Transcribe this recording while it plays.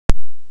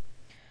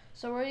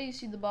So where do you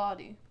see the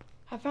body?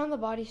 I found the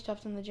body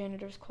stuffed in the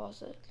janitor's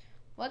closet.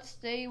 What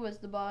state was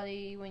the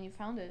body when you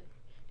found it?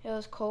 It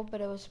was cold,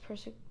 but it was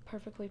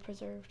perfectly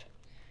preserved.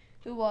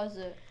 Who was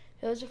it?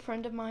 It was a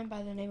friend of mine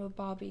by the name of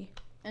Bobby.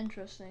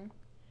 Interesting.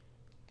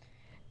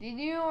 Did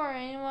you or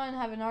anyone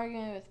have an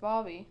argument with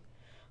Bobby?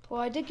 Well,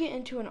 I did get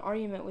into an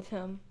argument with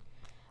him.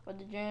 But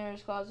the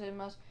janitor's closet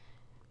must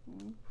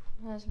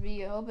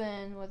be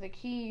open with a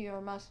key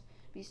or must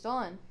be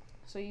stolen.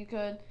 So you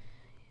could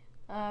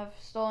have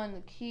stolen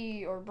the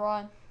key or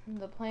brought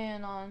the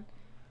plan on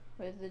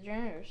with the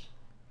janitors.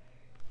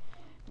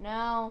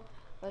 Now,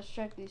 let's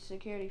check the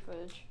security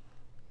footage.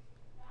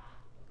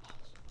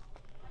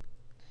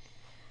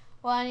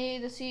 Well, I need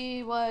to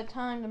see what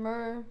time the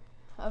murder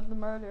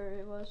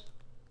it was.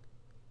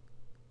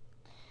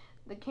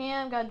 The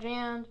cam got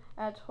jammed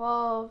at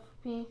 12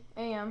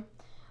 p.m.,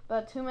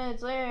 but 2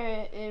 minutes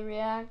later it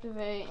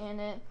reactivated and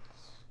it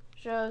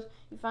shows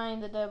you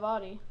find the dead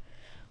body.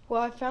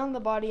 Well, I found the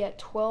body at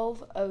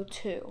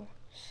 12:02.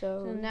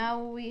 So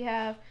now we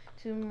have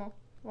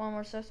one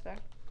more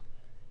suspect.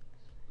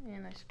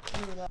 And I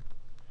screwed up.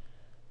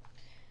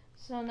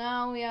 So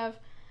now we have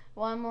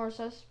one more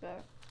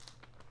suspect.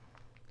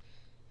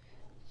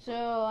 So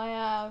I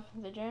have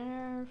the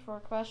janitor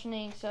for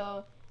questioning.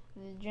 So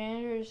the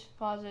janitor's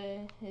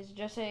closet is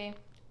just a...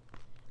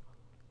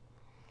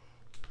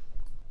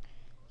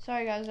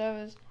 Sorry guys, I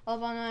was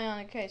up all night on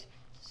a case.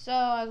 So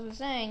as I was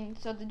saying,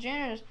 so the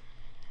janitor's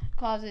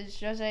closet is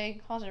just a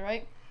closet,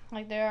 right?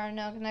 Like there are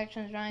no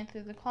connections running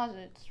through the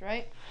closets,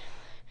 right?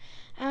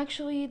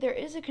 Actually, there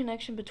is a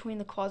connection between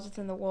the closets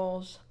and the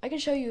walls. I can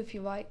show you if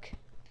you like.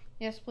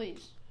 Yes,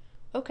 please.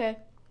 Okay.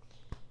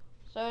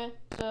 So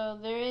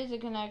there is a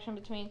connection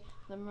between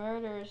the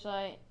murder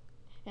site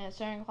and a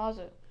certain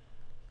closet.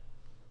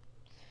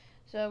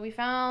 So we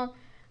found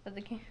that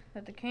the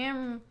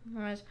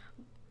cameras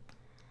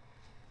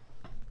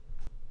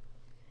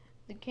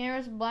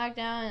blacked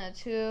out in a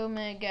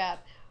 2-minute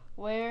gap.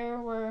 There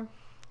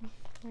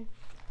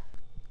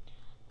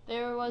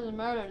was a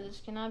murder.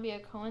 This cannot be a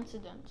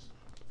coincidence.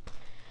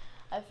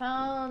 I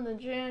found the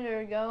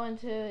janitor go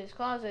into his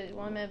closet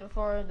 1 minute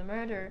before the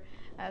murder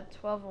at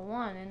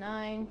 12:01, and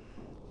I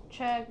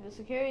checked the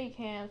security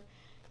cams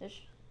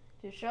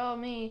to show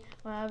me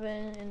what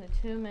happened in the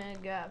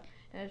 2-minute gap.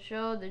 And it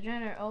showed the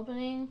janitor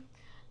opening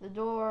the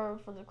door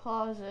for the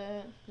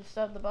closet to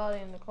stuff the body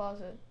in the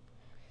closet.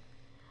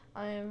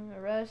 I am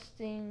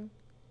arresting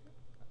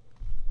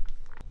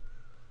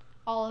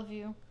all of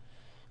you.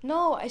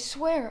 No, I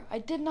swear, I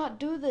did not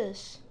do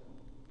this.